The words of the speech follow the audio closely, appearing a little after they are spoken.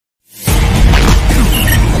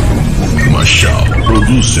Official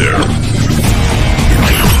Producer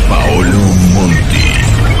Paolo Monti.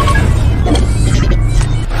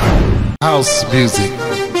 House music.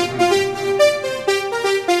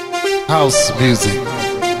 House music.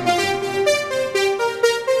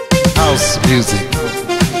 House music.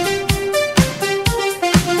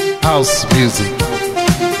 House music.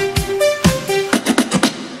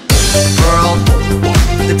 World,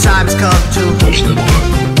 the time has come to push the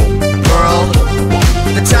button. World,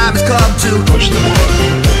 the time has come to push the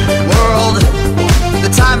button. World, the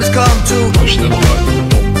time has come to push the button.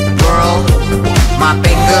 World, my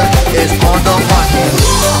finger is on the button.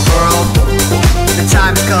 World, the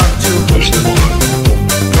time has come to push the button.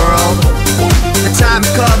 World, the time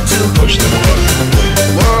has come to push the button.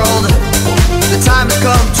 World, the time has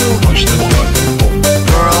come to push the button.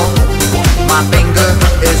 World, my finger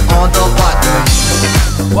is on the button.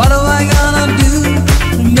 What am I gonna do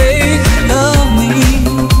to make you love me?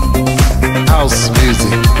 House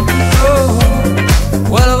music. Oh,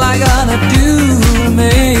 what am I gonna do to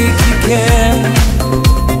make you care?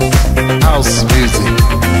 House music.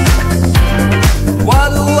 What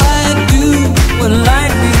do I do when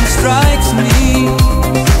lightning strikes me?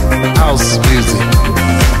 House music.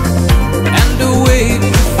 And the way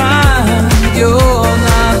to find you're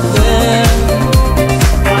not there.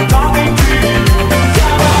 I'm talking to you.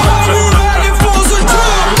 Are you ready for the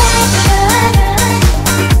drum?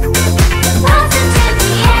 Positive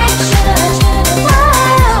reaction.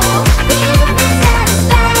 Whoa, feeling the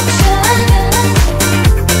satisfaction.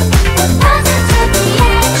 Positive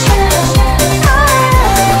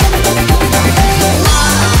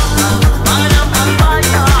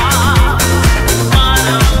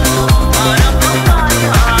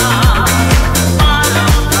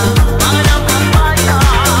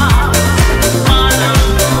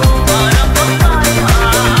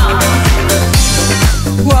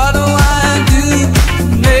What do I do to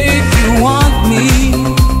make you want me?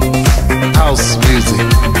 House music.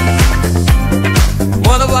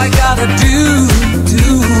 What have I gotta do to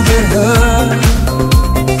be heard?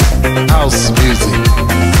 House music.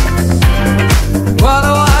 What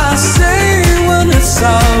do I say when it's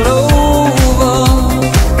all over?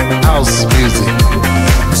 House music.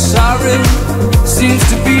 Sorry seems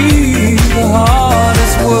to be the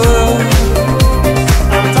hardest word.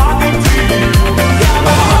 I'm talking to you.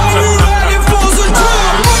 Are you ready for the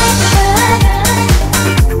drum?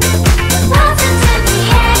 positive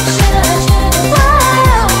reaction.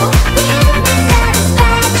 Whoa, feeling the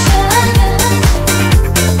satisfaction.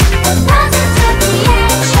 Positive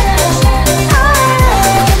reaction.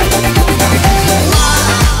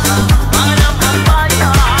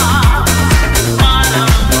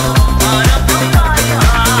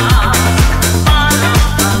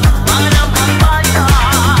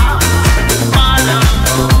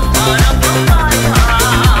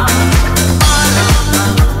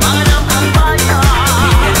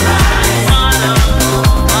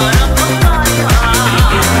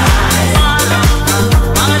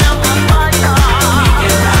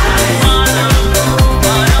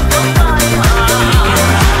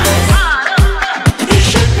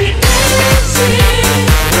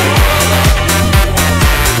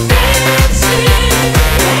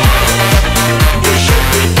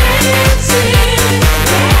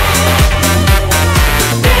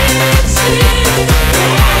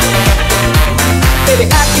 Baby,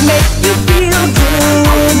 I can make you feel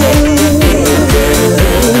good.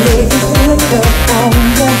 Ladies, look up on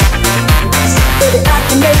me. Baby, I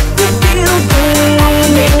can make you feel good.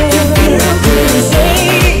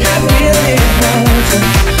 Say I really want you.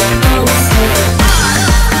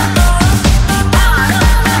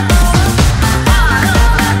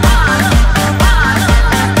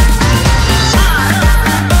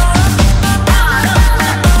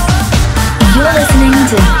 You're listening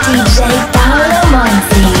to DJ Paolo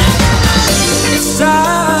Monti. It's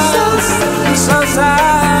so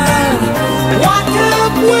sad. Why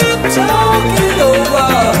can't we talk it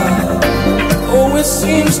over? Oh, it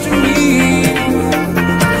seems to me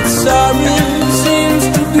sorry seems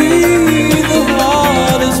to be the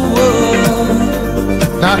hardest word.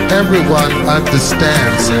 Not everyone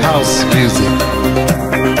understands house music.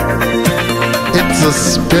 It's a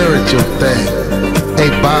spiritual thing.